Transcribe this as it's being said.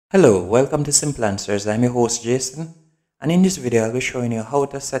Hello, welcome to Simple Answers. I'm your host Jason, and in this video I'll be showing you how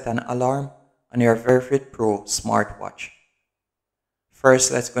to set an alarm on your VeryFitPro smartwatch.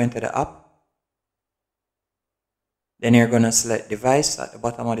 First, let's go into the app. Then you're going to select device at the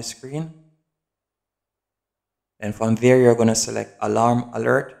bottom of the screen. Then from there you're going to select alarm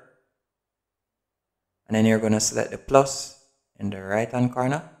alert. And then you're going to select the plus in the right hand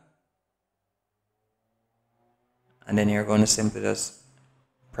corner. And then you're going to simply just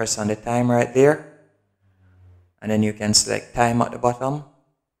press on the time right there, and then you can select time at the bottom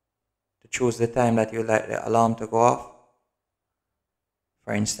to choose the time that you like the alarm to go off.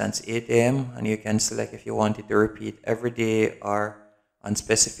 For instance, 8 a.m. and you can select if you want it to repeat every day or on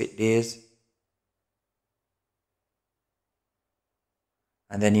specific days.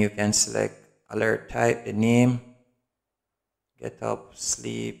 And then you can select alert type, the name, get up,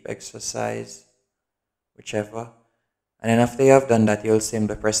 sleep, exercise, whichever. And then after you have done that, you'll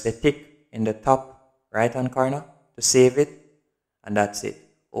simply press the tick in the top right hand corner to save it. And that's it.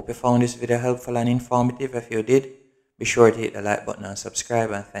 Hope you found this video helpful and informative. If you did, be sure to hit the like button and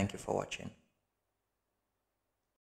subscribe, and thank you for watching.